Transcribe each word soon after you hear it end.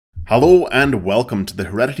Hello and welcome to the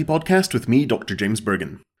Heredity Podcast with me, Dr. James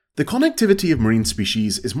Bergen. The connectivity of marine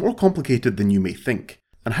species is more complicated than you may think,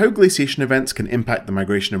 and how glaciation events can impact the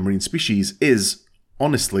migration of marine species is,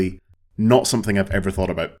 honestly, not something I've ever thought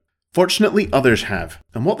about. Fortunately, others have,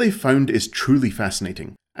 and what they've found is truly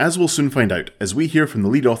fascinating, as we'll soon find out as we hear from the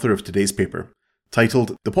lead author of today's paper,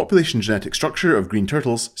 titled "The Population Genetic Structure of Green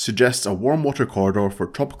Turtles Suggests a Warm Water Corridor for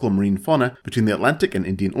Tropical Marine Fauna Between the Atlantic and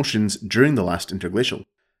Indian Oceans During the Last Interglacial."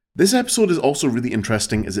 This episode is also really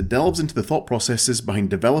interesting as it delves into the thought processes behind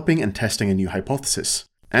developing and testing a new hypothesis,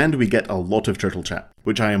 and we get a lot of turtle chat,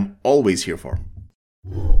 which I am always here for.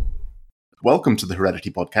 Welcome to the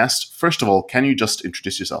Heredity Podcast. First of all, can you just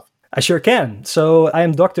introduce yourself? I sure can. So I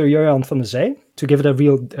am Dr. Jurjan van der Zee. To give it a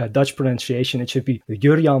real Dutch pronunciation, it should be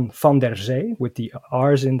Jurjan van der Zee with the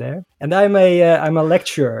R's in there. And I'm a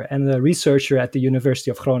lecturer and a researcher at the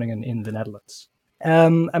University of Groningen in the Netherlands.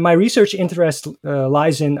 And my research interest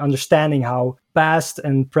lies in understanding how past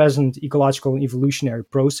and present ecological and evolutionary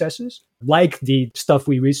processes, like the stuff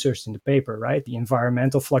we researched in the paper, right? The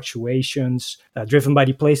environmental fluctuations driven by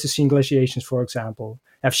the Pleistocene glaciations, for example,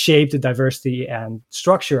 have shaped the diversity and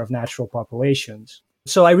structure of natural populations.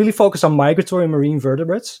 So I really focus on migratory marine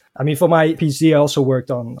vertebrates. For my PhD, I also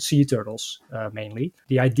worked on sea turtles, mainly.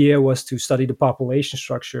 The idea was to study the population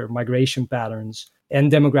structure, migration patterns, and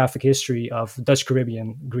demographic history of Dutch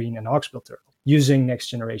Caribbean green and hawksbill turtle using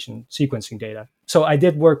next-generation sequencing data. So I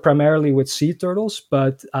did work primarily with sea turtles,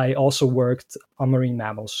 but I also worked on marine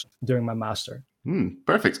mammals during my master.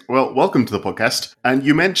 Perfect. Well, welcome to the podcast. And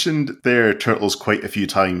you mentioned their turtles quite a few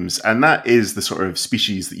times, and that is the sort of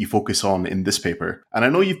species that you focus on in this paper. And I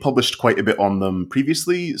know you've published quite a bit on them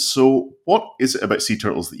previously, so what is it about sea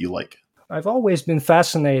turtles that you like? I've always been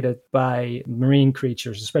fascinated by marine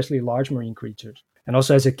creatures, especially large marine creatures. And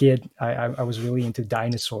also as a kid, I was really into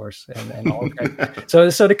dinosaurs and all that.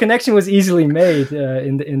 So the connection was easily made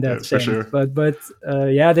in that sense. For sure. But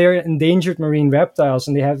they're endangered marine reptiles,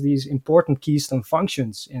 and they have these important keystone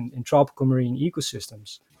functions in tropical marine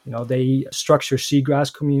ecosystems. They structure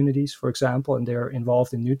seagrass communities, for example, and they're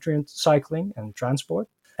involved in nutrient cycling and transport.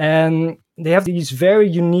 And they have these very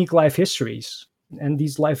unique life histories. And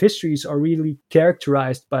these life histories are really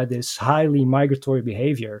characterized by this highly migratory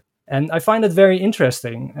behavior. And I find it very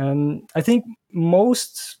interesting. And I think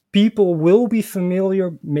most people will be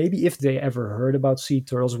familiar, maybe if they ever heard about sea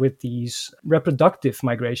turtles, with these reproductive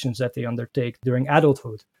migrations that they undertake during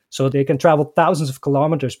adulthood. So they can travel thousands of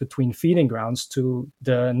kilometers between feeding grounds to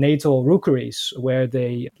the natal rookeries where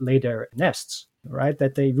they lay their nests, right?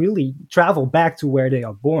 That they really travel back to where they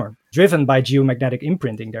are born, driven by geomagnetic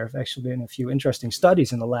imprinting. There have actually been a few interesting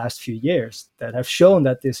studies in the last few years that have shown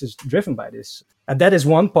that this is driven by this. And that is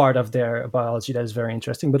one part of their biology that is very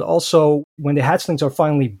interesting. But also, when the hatchlings are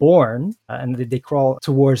finally born and they crawl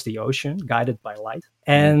towards the ocean, guided by light,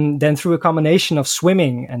 and then through a combination of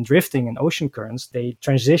swimming and drifting in ocean currents, they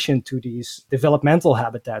transition to these developmental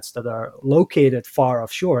habitats that are located far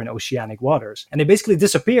offshore in oceanic waters. And they basically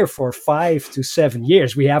disappear for 5 to 7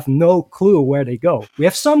 years. We have no clue where they go. We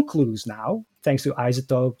have some clues now, thanks to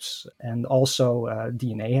isotopes, and also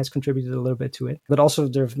DNA has contributed a little bit to it. But also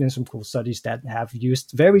there have been some cool studies that have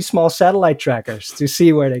used very small satellite trackers to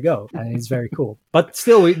see where they go. And it's very cool. But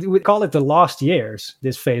still, we call it the lost years,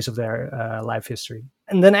 this phase of their life history.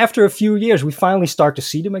 And then after a few years, we finally start to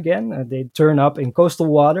see them again. They turn up in coastal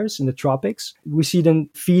waters in the tropics. We see them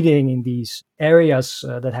feeding in these areas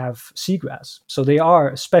that have seagrass. So they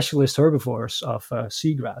are specialist herbivores of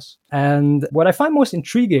seagrass. And what I find most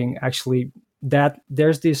intriguing, actually, that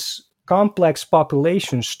there's this complex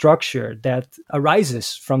population structure that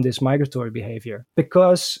arises from this migratory behavior,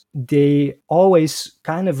 because they always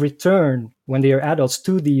kind of return when they are adults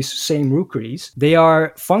to these same rookeries. They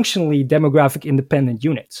are functionally demographic independent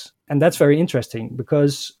units. And that's very interesting,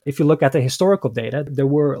 because if you look at the historical data, there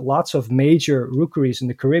were lots of major rookeries in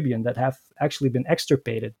the Caribbean that have actually been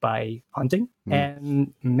extirpated by hunting.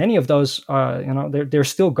 And many of those, they're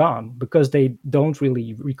still gone because they don't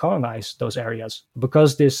really recolonize those areas,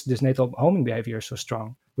 because this natal homing behavior is so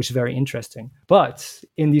strong, which is very interesting. But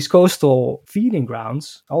in these coastal feeding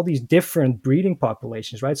grounds, all these different breeding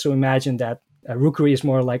populations, right? So imagine that a rookery is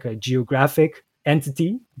more like a geographic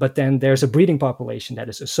entity, but then there's a breeding population that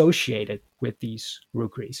is associated with these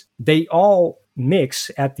rookeries. They all mix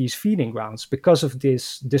at these feeding grounds because of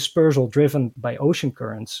this dispersal driven by ocean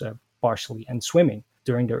currents partially, and swimming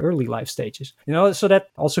during their early life stages. So that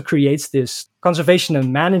also creates this conservation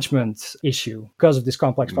and management issue because of this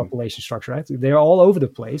complex population structure, right? They're all over the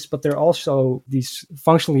place, but they're also these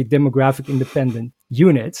functionally demographic independent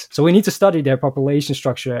units. So we need to study their population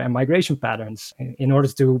structure and migration patterns in order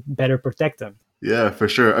to better protect them. Yeah, for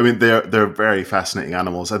sure. I mean, they're very fascinating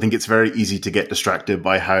animals. I think it's very easy to get distracted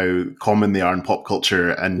by how common they are in pop culture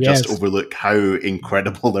and just Yes. overlook how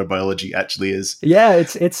incredible their biology actually is. Yeah,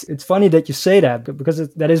 it's funny that you say that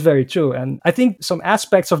because that is very true. And I think some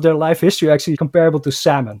aspects of their life history are actually comparable to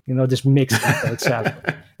salmon, this mixed intake salmon.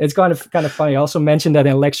 It's kind of funny. I also mention that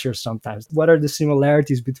in lectures sometimes. What are the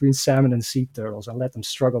similarities between salmon and sea turtles? I let them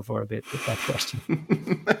struggle for a bit with that question.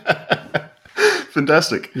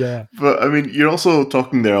 Fantastic. Yeah. But I mean, you're also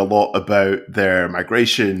talking there a lot about their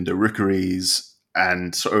migration, the rookeries,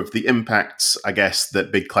 and sort of the impacts, I guess,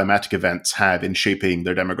 that big climatic events have in shaping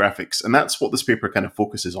their demographics. And that's what this paper kind of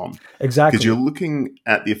focuses on. Exactly. Because you're looking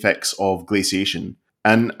at the effects of glaciation.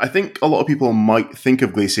 And I think a lot of people might think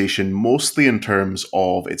of glaciation mostly in terms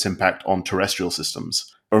of its impact on terrestrial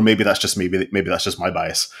systems. Or maybe that's just maybe that's just my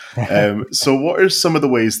bias. So what are some of the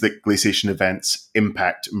ways that glaciation events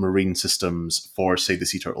impact marine systems for, say, the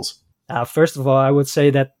sea turtles? First of all, I would say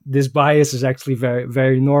that this bias is actually very,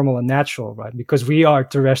 very normal and natural, right? Because we are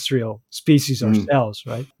terrestrial species ourselves,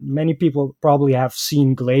 right? Many people probably have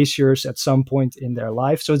seen glaciers at some point in their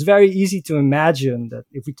life. So it's very easy to imagine that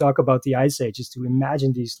if we talk about the ice ages, to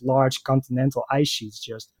imagine these large continental ice sheets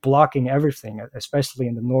just blocking everything, especially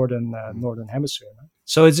in the northern hemisphere. Right?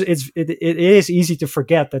 So it is easy to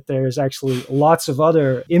forget that there's actually lots of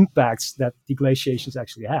other impacts that the glaciations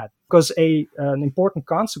actually had. Because an important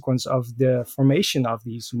consequence of the formation of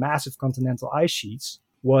these massive continental ice sheets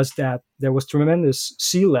was that there was tremendous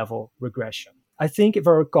sea level regression. I think, if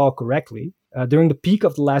I recall correctly, during the peak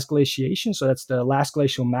of the last glaciation, so that's the last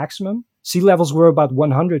glacial maximum, sea levels were about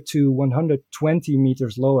 100 to 120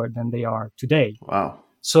 meters lower than they are today. Wow.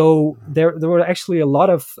 So there were actually a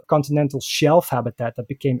lot of continental shelf habitat that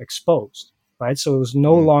became exposed, right? So it was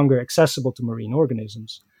no longer accessible to marine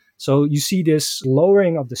organisms. So you see this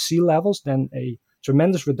lowering of the sea levels, then a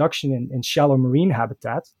tremendous reduction in shallow marine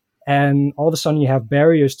habitat. And all of a sudden you have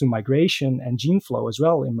barriers to migration and gene flow as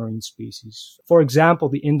well in marine species. For example,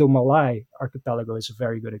 the Indo-Malay archipelago is a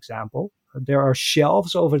very good example. There are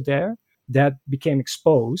shelves over there that became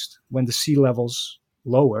exposed when the sea levels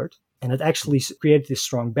lowered. And it actually created this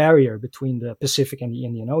strong barrier between the Pacific and the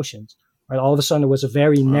Indian Oceans. Right? All of a sudden, there was a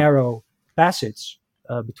very narrow passage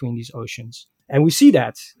between these oceans. And we see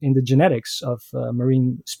that in the genetics of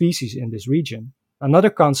marine species in this region. Another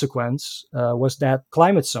consequence was that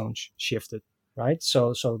climate zones shifted, right?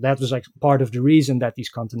 So that was like part of the reason that these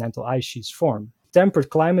continental ice sheets formed. Temperate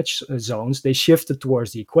climate zones, they shifted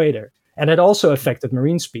towards the equator. And it also affected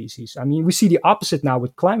marine species. I mean, we see the opposite now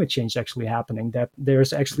with climate change actually happening, that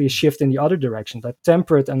there's actually a shift in the other direction, that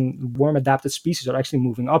temperate and warm adapted species are actually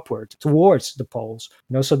moving upward towards the poles.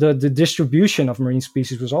 So the distribution of marine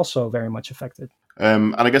species was also very much affected.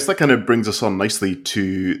 And I guess that kind of brings us on nicely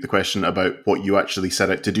to the question about what you actually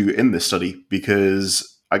set out to do in this study,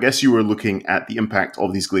 because I guess you were looking at the impact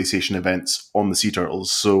of these glaciation events on the sea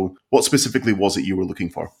turtles. So what specifically was it you were looking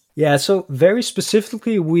for? Yeah, so very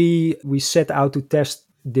specifically, we set out to test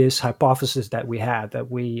this hypothesis that we had,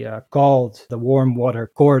 that we called the warm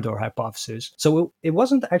water corridor hypothesis. So it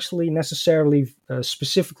wasn't actually necessarily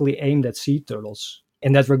specifically aimed at sea turtles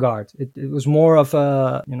in that regard. It was more of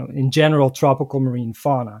a, in general, tropical marine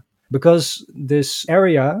fauna. Because this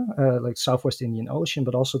area, like Southwest Indian Ocean,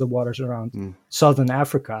 but also the waters around Southern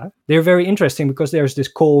Africa, they're very interesting because there's this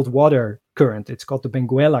cold water current. It's called the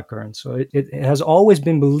Benguela current. So it has always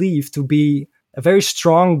been believed to be a very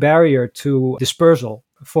strong barrier to dispersal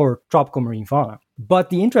for tropical marine fauna. But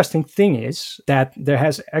the interesting thing is that there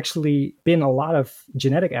has actually been a lot of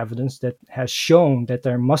genetic evidence that has shown that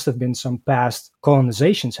there must have been some past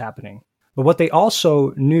colonizations happening. But what they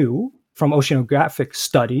also knew from oceanographic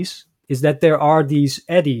studies is that there are these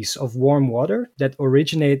eddies of warm water that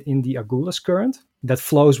originate in the Agulhas current that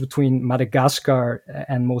flows between Madagascar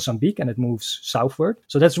and Mozambique, and it moves southward.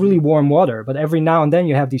 So that's really warm water. But every now and then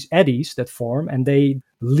you have these eddies that form and they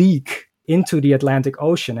leak into the Atlantic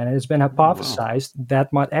Ocean. And it's been hypothesized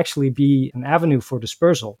that might actually be an avenue for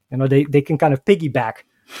dispersal. They can kind of piggyback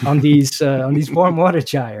on these warm water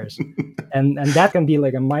gyres. And that can be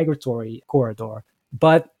like a migratory corridor.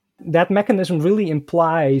 But that mechanism really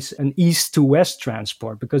implies an east to west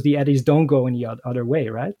transport because the eddies don't go in the other way,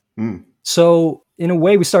 right? So in a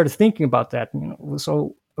way, we started thinking about that.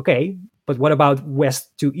 So, okay, but what about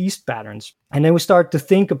west to east patterns? And then we started to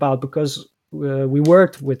think about, because we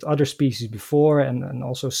worked with other species before and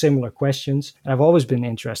also similar questions. And I've always been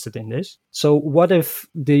interested in this. So what if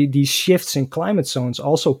these shifts in climate zones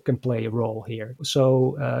also can play a role here?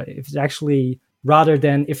 So if it's actually, rather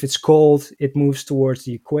than if it's cold, it moves towards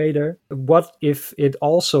the equator, what if it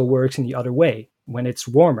also works in the other way? when it's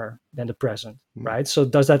warmer than the present, right? So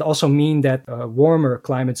does that also mean that warmer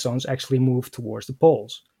climate zones actually move towards the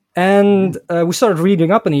poles? And we started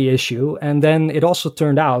reading up on the issue, and then it also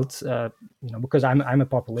turned out, because I'm a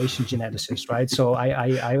population geneticist, right? So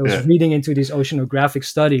I was reading into these oceanographic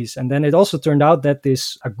studies, and then it also turned out that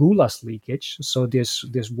this Agulhas leakage, so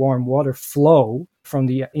this warm water flow from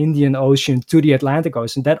the Indian Ocean to the Atlantic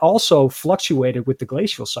Ocean, that also fluctuated with the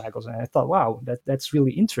glacial cycles. And I thought, wow, that's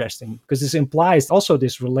really interesting, because this implies also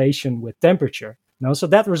this relation with temperature. So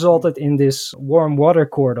that resulted in this warm water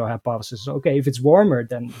corridor hypothesis. Okay, if it's warmer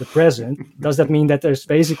than the present, does that mean that there's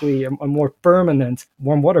basically a more permanent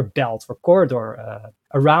warm water belt or corridor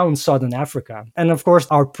around southern Africa? And of course,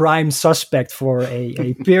 our prime suspect for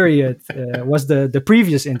a period was the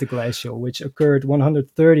previous interglacial, which occurred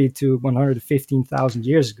 130 to 115,000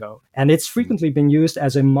 years ago. And it's frequently been used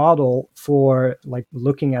as a model for like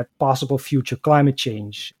looking at possible future climate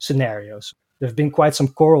change scenarios. There have been quite some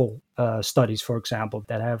coral studies, for example,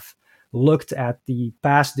 that have looked at the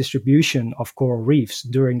past distribution of coral reefs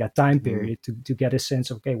during that time period to get a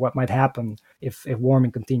sense of, okay, what might happen if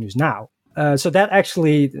warming continues now. So that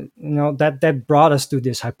actually, that brought us to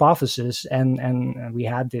this hypothesis, and we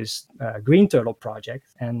had this green turtle project,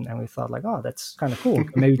 and we thought like, oh, that's kind of cool.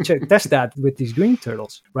 Maybe test that with these green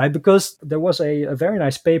turtles, right? Because there was a very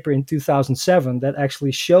nice paper in 2007 that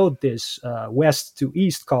actually showed this west to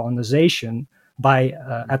east colonization by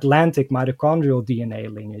Atlantic mitochondrial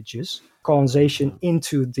DNA lineages, colonization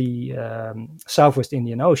into the Southwest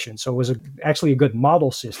Indian Ocean. So it was actually a good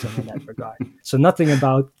model system in that regard. So nothing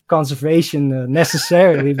about conservation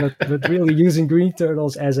necessarily, but really using green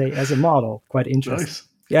turtles as a model. Quite interesting. Nice.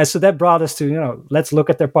 Yeah, so that brought us to, let's look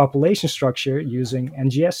at their population structure using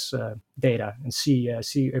NGS data and see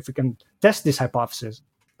if we can test this hypothesis.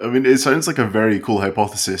 I mean, it sounds like a very cool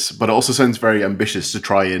hypothesis, but it also sounds very ambitious to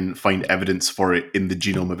try and find evidence for it in the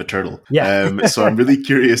genome of a turtle. Yeah. So I'm really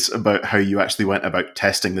curious about how you actually went about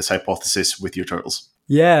testing this hypothesis with your turtles.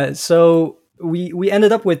 Yeah, so we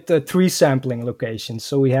ended up with 3 sampling locations.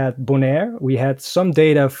 So we had Bonaire, we had some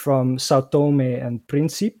data from Sao Tome and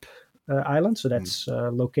Principe Island. So that's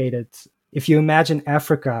located. If you imagine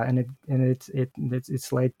Africa, and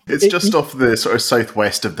it's like it's just off the sort of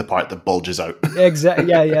southwest of the part that bulges out. Exactly.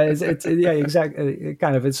 Yeah. Exactly.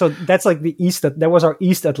 Kind of. So that's like the east. That was our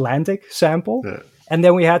East Atlantic sample, and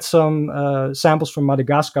then we had some samples from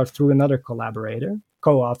Madagascar through another collaborator,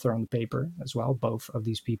 co-author on the paper as well, both of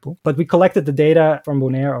these people. But we collected the data from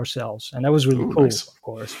Bonaire ourselves, and that was really cool, nice. Of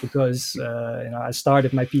course, because I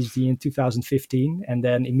started my PhD in 2015, and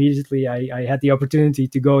then immediately I had the opportunity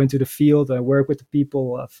to go into the field and work with the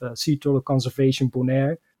people of Sea Turtle Conservation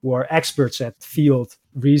Bonaire, who are experts at field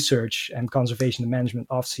research and conservation and management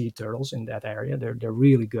of sea turtles in that area. They're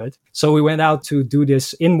really good. So we went out to do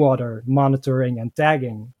this in-water monitoring and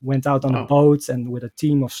tagging. Went out on a boat and with a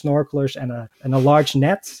team of snorkelers and a large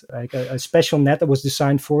net, like a special net that was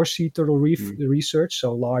designed for sea turtle reef research.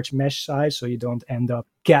 So large mesh size, so you don't end up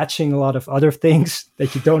catching a lot of other things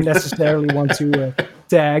that you don't necessarily want to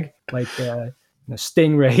tag, like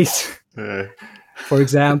stingrays. For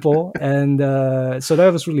example. And so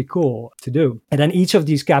that was really cool to do. And then each of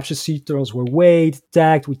these captured sea turtles were weighed,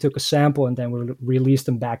 tagged, we took a sample, and then we released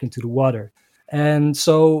them back into the water. And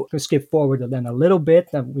so we skip forward then a little bit,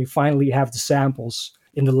 and we finally have the samples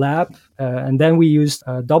in the lab. And then we used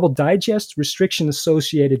double digest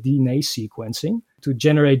restriction-associated DNA sequencing to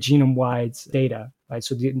generate genome-wide data. Right?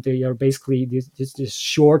 So they are basically this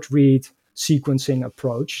short-read sequencing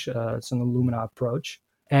approach. It's an Illumina approach.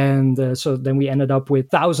 And so then we ended up with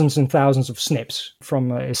thousands and thousands of SNPs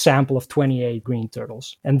from a sample of 28 green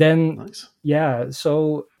turtles. And then, nice.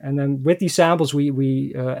 And then with these samples,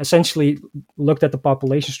 we essentially looked at the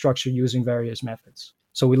population structure using various methods.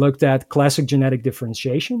 So we looked at classic genetic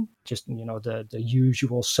differentiation, just, the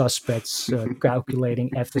usual suspects,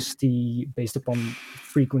 calculating FST based upon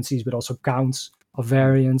frequencies, but also counts of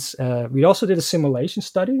variants. We also did a simulation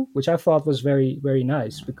study, which I thought was very, very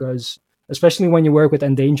nice because especially when you work with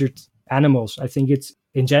endangered animals, I think it's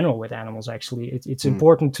in general with animals, actually, it's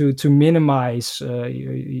important to minimize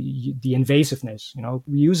the invasiveness.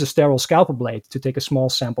 We use a sterile scalpel blade to take a small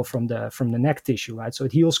sample from the neck tissue, right? So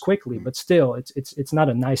it heals quickly, but still, it's not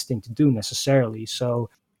a nice thing to do necessarily. So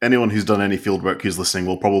anyone who's done any field work who's listening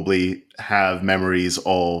will probably have memories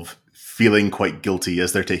of feeling quite guilty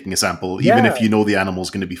as they're taking a sample. Even if you know the animal's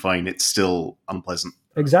going to be fine, it's still unpleasant.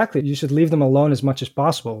 Exactly. You should leave them alone as much as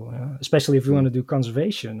possible, especially if you want to do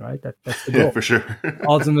conservation, right? That's the goal. Yeah, for sure.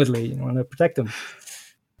 Ultimately, you want to protect them.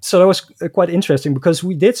 So that was quite interesting because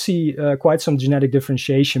we did see quite some genetic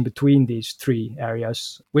differentiation between these three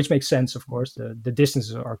areas, which makes sense, of course. The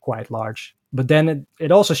distances are quite large. But then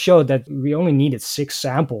it also showed that we only needed 6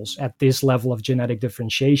 samples at this level of genetic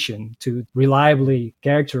differentiation to reliably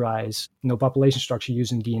characterize, population structure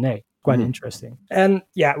using DNA. Quite interesting. And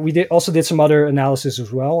yeah, we also did some other analysis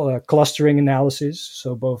as well, clustering analysis.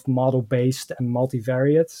 So both model-based and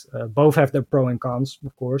multivariate. Both have their pro and cons,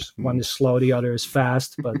 of course. One is slow, the other is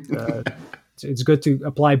fast, but it's good to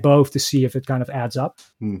apply both to see if it kind of adds up.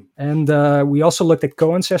 And we also looked at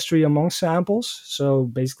co-ancestry among samples. So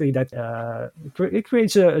basically that it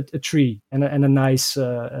creates a tree and a nice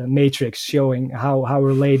matrix showing how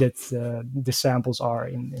related the samples are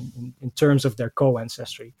in terms of their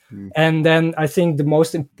co-ancestry. And then I think the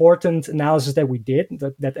most important analysis that we did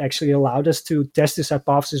that actually allowed us to test this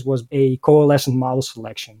hypothesis was a coalescent model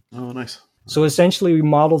selection. Oh, nice. So essentially, we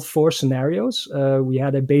modeled 4 scenarios. We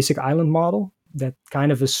had a basic island model that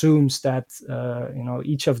kind of assumes that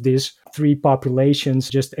each of these 3 populations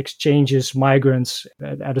just exchanges migrants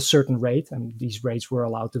at a certain rate, and these rates were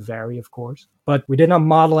allowed to vary, of course. But we did not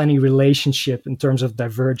model any relationship in terms of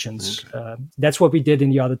divergence. Okay. That's what we did in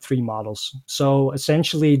the other 3 models. So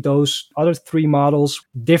essentially, those other 3 models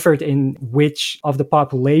differed in which of the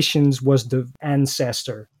populations was the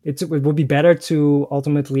ancestor. It would be better to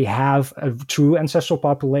ultimately have a true ancestral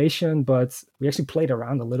population, but we actually played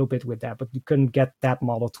around a little bit with that, but we couldn't get that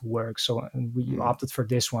model to work. So we opted for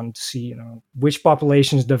this one to see, which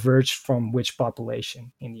populations diverged from which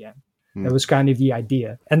population in the end. That was kind of the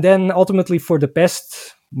idea. And then ultimately for the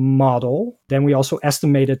best model, then we also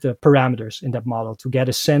estimated the parameters in that model to get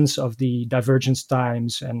a sense of the divergence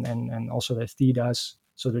times and also the thetas,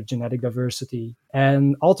 so the genetic diversity.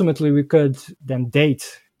 And ultimately we could then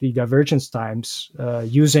date the divergence times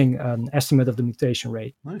using an estimate of the mutation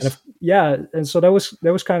rate. Nice. And so that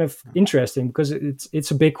was kind of interesting because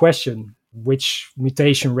it's a big question. Which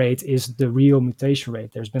mutation rate is the real mutation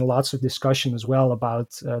rate? There's been lots of discussion as well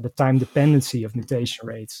about the time dependency of mutation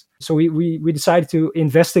rates. So we decided to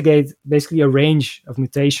investigate basically a range of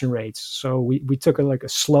mutation rates. So we took a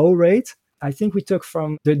slow rate. I think we took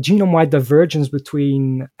from the genome-wide divergence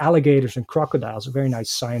between alligators and crocodiles, a very nice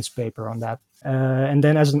science paper on that. And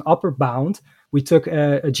then as an upper bound, we took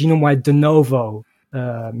a genome-wide de novo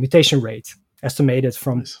mutation rate estimated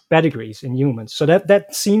from pedigrees in humans. So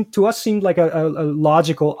that seemed like a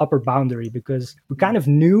logical upper boundary because we kind of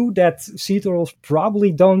knew that sea turtles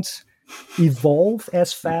probably don't evolve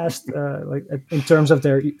as fast in terms of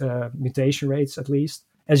their mutation rates, at least,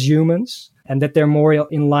 as humans, and that they're more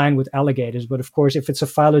in line with alligators. But of course, if it's a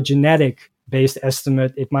phylogenetic-based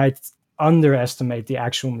estimate, it might underestimate the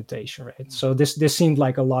actual mutation rate. So this seemed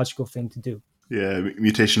like a logical thing to do. Yeah,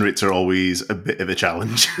 mutation rates are always a bit of a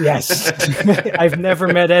challenge. Yes. I've never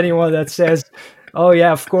met anyone that says, oh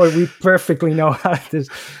yeah, of course, we perfectly know how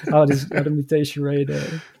the mutation rate,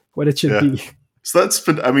 what it should be. So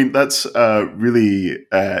that's a really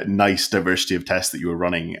nice diversity of tests that you were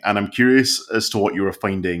running. And I'm curious as to what you were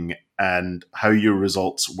finding and how your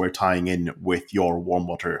results were tying in with your warm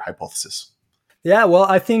water hypothesis. Yeah, well,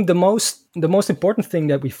 I think the most important thing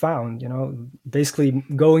that we found, basically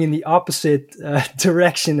going in the opposite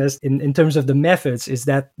direction as in terms of the methods, is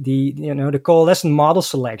that the coalescent model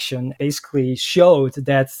selection basically showed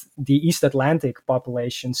that the East Atlantic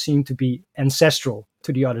population seemed to be ancestral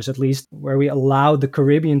to the others, at least where we allowed the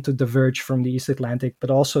Caribbean to diverge from the East Atlantic, but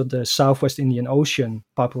also the Southwest Indian Ocean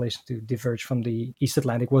population to diverge from the East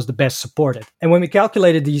Atlantic was the best supported. And when we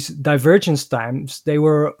calculated these divergence times, they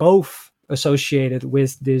were both associated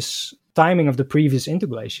with this timing of the previous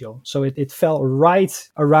interglacial. So it fell right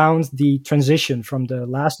around the transition from the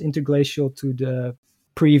last interglacial to the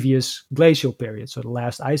previous glacial period, so the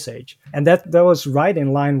last ice age. And that was right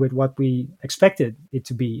in line with what we expected it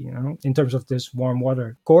to be, in terms of this warm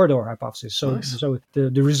water corridor hypothesis. So, nice. So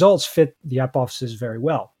the results fit the hypothesis very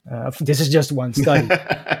well. This is just one study,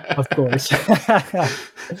 of course.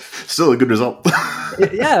 Still a good result.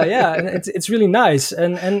 Yeah, and it's really nice,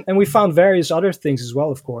 and we found various other things as well,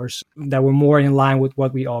 of course, that were more in line with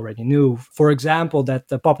what we already knew. For example, that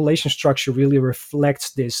the population structure really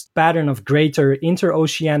reflects this pattern of greater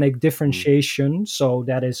interoceanic differentiation. So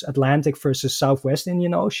that is Atlantic versus Southwest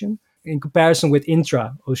Indian Ocean, in comparison with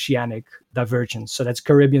intra-oceanic divergence. So that's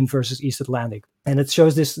Caribbean versus East Atlantic. And it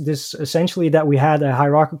shows this essentially that we had a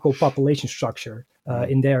hierarchical population structure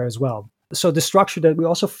in there as well. So the structure that we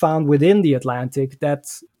also found within the Atlantic that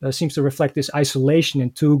seems to reflect this isolation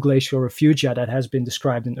in 2 glacial refugia that has been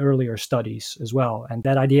described in earlier studies as well. And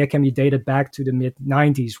that idea can be dated back to the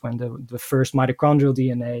mid-90s when the first mitochondrial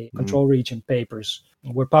DNA control region papers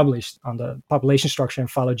were published on the population structure and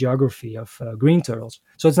phylogeography of green turtles.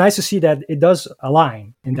 So it's nice to see that it does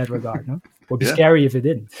align in that regard. No? Would be scary if it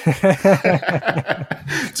didn't.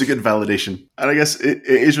 It's a good validation. And I guess it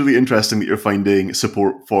is really interesting that you're finding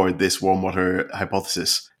support for this warm water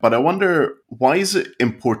hypothesis. But I wonder, why is it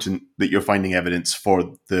important that you're finding evidence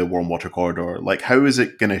for the warm water corridor? Like, how is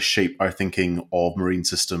it going to shape our thinking of marine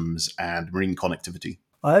systems and marine connectivity?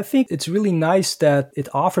 I think it's really nice that it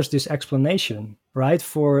offers this explanation, right,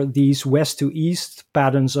 for these west to east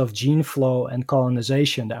patterns of gene flow and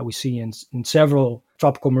colonization that we see in several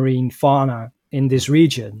tropical marine fauna in this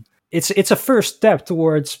region. It's a first step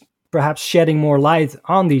towards perhaps shedding more light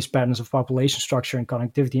on these patterns of population structure and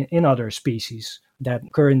connectivity in other species that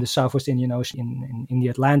occur in the Southwest Indian Ocean in the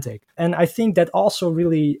Atlantic. And I think that also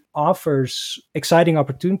really offers exciting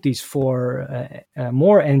opportunities for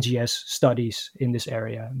more NGS studies in this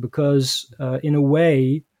area, because in a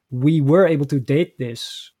way, we were able to date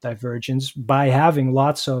this divergence by having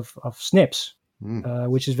lots of SNPs.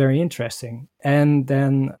 Which is very interesting. And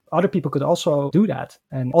then other people could also do that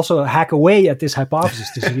and also hack away at this hypothesis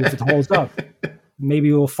to see if it holds up.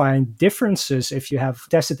 Maybe we'll find differences if you have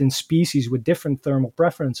tested in species with different thermal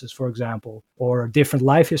preferences, for example, or different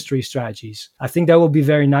life history strategies. I think that will be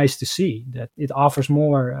very nice to see, that it offers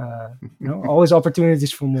more, always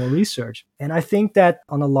opportunities for more research. And I think that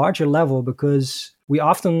on a larger level, because we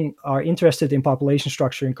often are interested in population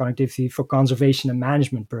structure and connectivity for conservation and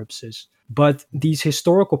management purposes. But these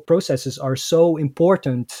historical processes are so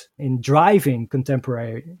important in driving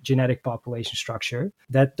contemporary genetic population structure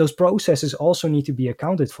that those processes also need to be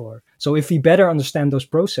accounted for. So if we better understand those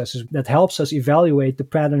processes, that helps us evaluate the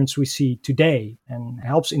patterns we see today and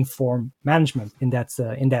helps inform management in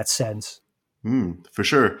that sense. For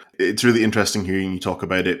sure. It's really interesting hearing you talk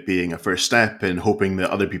about it being a first step and hoping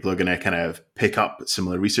that other people are going to kind of pick up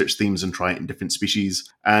similar research themes and try it in different species.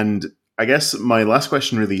 And I guess my last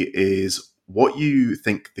question really is what you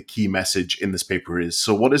think the key message in this paper is.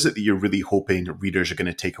 So what is it that you're really hoping readers are going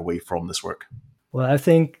to take away from this work? Well, I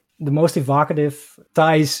think the most evocative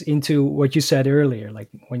ties into what you said earlier. Like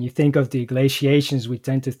when you think of the glaciations, we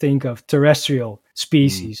tend to think of terrestrial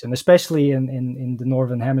species, and especially in the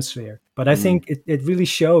Northern Hemisphere. But I think it really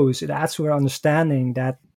shows, it adds to our understanding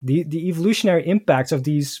that the evolutionary impacts of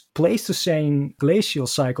these Pleistocene glacial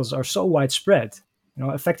cycles are so widespread,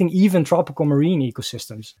 affecting even tropical marine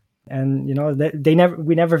ecosystems. And,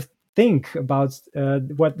 we never think about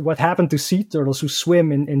what happened to sea turtles who swim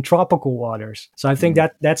in tropical waters. So I think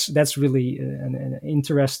that's really an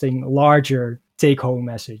interesting, larger take-home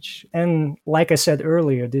message. And like I said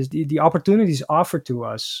earlier, the opportunities offered to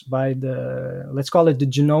us by let's call it the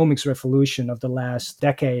genomics revolution of the last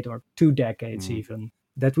decade or 2 decades even,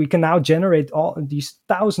 that we can now generate all these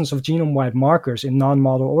thousands of genome-wide markers in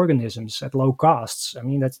non-model organisms at low costs. I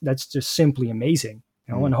mean, that's just simply amazing.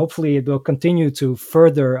 And hopefully it will continue to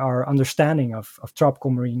further our understanding of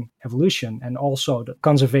tropical marine evolution and also the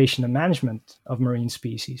conservation and management of marine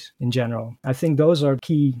species in general. I think those are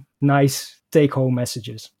key, nice take-home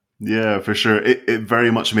messages. Yeah, for sure. It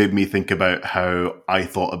very much made me think about how I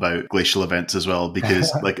thought about glacial events as well,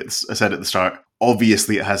 because like I said at the start,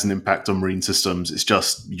 obviously it has an impact on marine systems. It's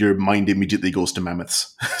just your mind immediately goes to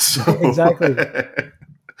mammoths. So, exactly.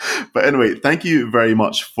 But anyway, thank you very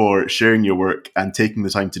much for sharing your work and taking the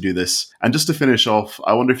time to do this. And just to finish off,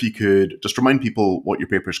 I wonder if you could just remind people what your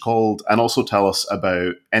paper is called and also tell us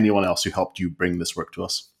about anyone else who helped you bring this work to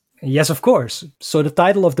us. Yes, of course. So the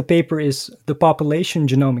title of the paper is The Population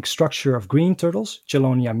Genomic Structure of Green Turtles,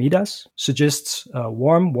 Chelonia midas, suggests a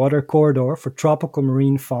warm water corridor for tropical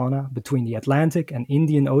marine fauna between the Atlantic and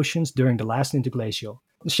Indian Oceans during the last interglacial.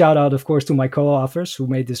 Shout out, of course, to my co-authors who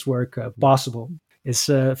made this work possible. Is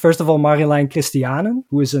first of all Marjolein Christianen,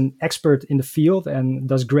 who is an expert in the field and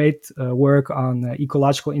does great work on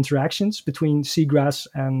ecological interactions between seagrass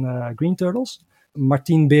and green turtles.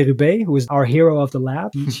 Martine Berube, who is our hero of the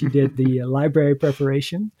lab. She did the library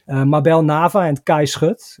preparation. Mabel Nava and Kai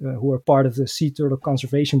Schut, who are part of the Sea Turtle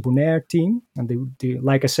Conservation Bonaire team. And they,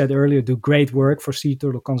 like I said earlier, do great work for sea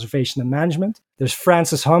turtle conservation and management. There's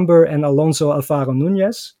Francis Humber and Alonso Alvaro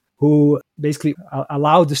Nunez, who basically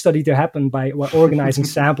allowed the study to happen by organizing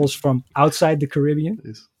samples from outside the Caribbean.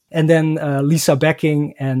 Nice. And then Lisa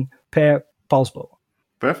Becking and Per Palsbo.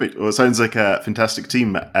 Perfect. Well, it sounds like a fantastic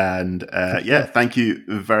team. And thank you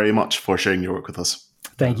very much for sharing your work with us.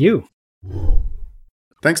 Thank you.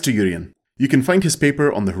 Thanks to Jurjan. You can find his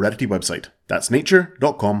paper on the Heredity website. That's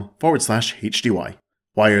nature.com/HDY.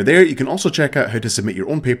 While you're there, you can also check out how to submit your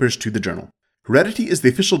own papers to the journal. Heredity is the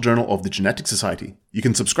official journal of the Genetic Society. You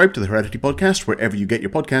can subscribe to the Heredity podcast wherever you get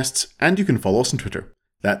your podcasts, and you can follow us on Twitter.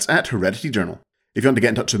 That's @Heredity Journal. If you want to get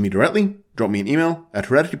in touch with me directly, drop me an email at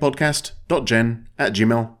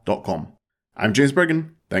hereditypodcast.gen@gmail.com. I'm James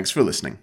Bergen. Thanks for listening.